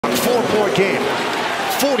point game.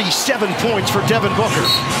 47 points for Devin Booker.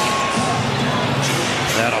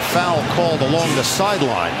 And a foul called along the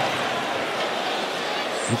sideline.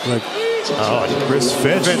 Looked like Chris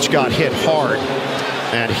Finch. Finch got hit hard,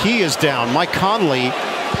 and he is down. Mike Conley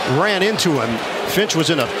ran into him. Finch was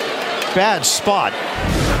in a bad spot.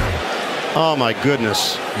 Oh my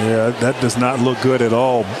goodness. Yeah, that does not look good at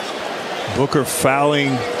all. Booker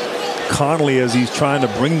fouling Conley as he's trying to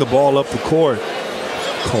bring the ball up the court.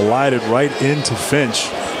 Collided right into Finch.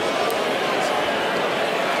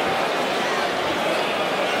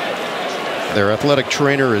 Their athletic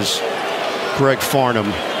trainer is Greg Farnham,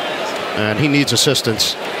 and he needs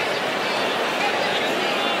assistance.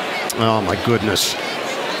 Oh my goodness.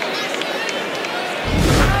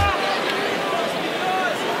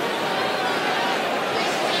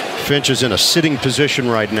 Finch is in a sitting position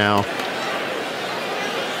right now,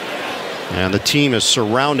 and the team is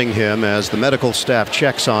surrounding him as the medical staff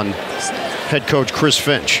checks on head coach Chris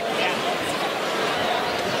Finch.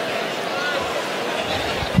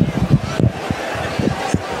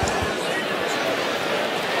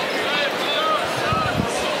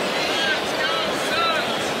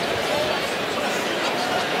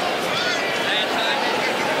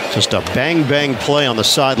 Just a bang-bang play on the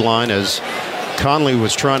sideline as Conley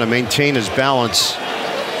was trying to maintain his balance.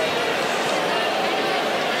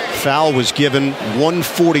 Foul was given,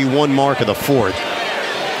 1:41 mark of the fourth.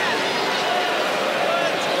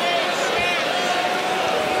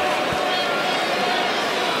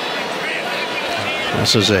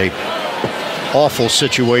 This is a awful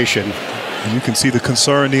situation. You can see the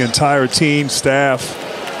concern, the entire team, staff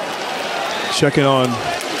checking on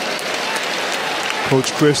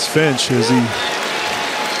Coach Chris Finch as he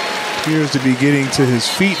appears to be getting to his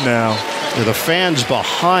feet now. The fans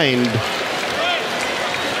behind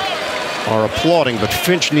are applauding, but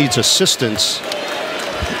Finch needs assistance.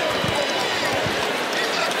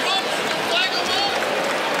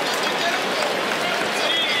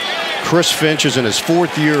 Chris Finch is in his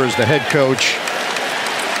fourth year as the head coach.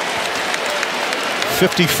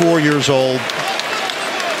 54 years old.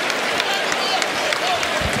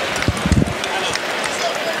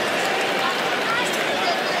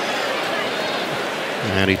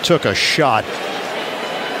 And he took a shot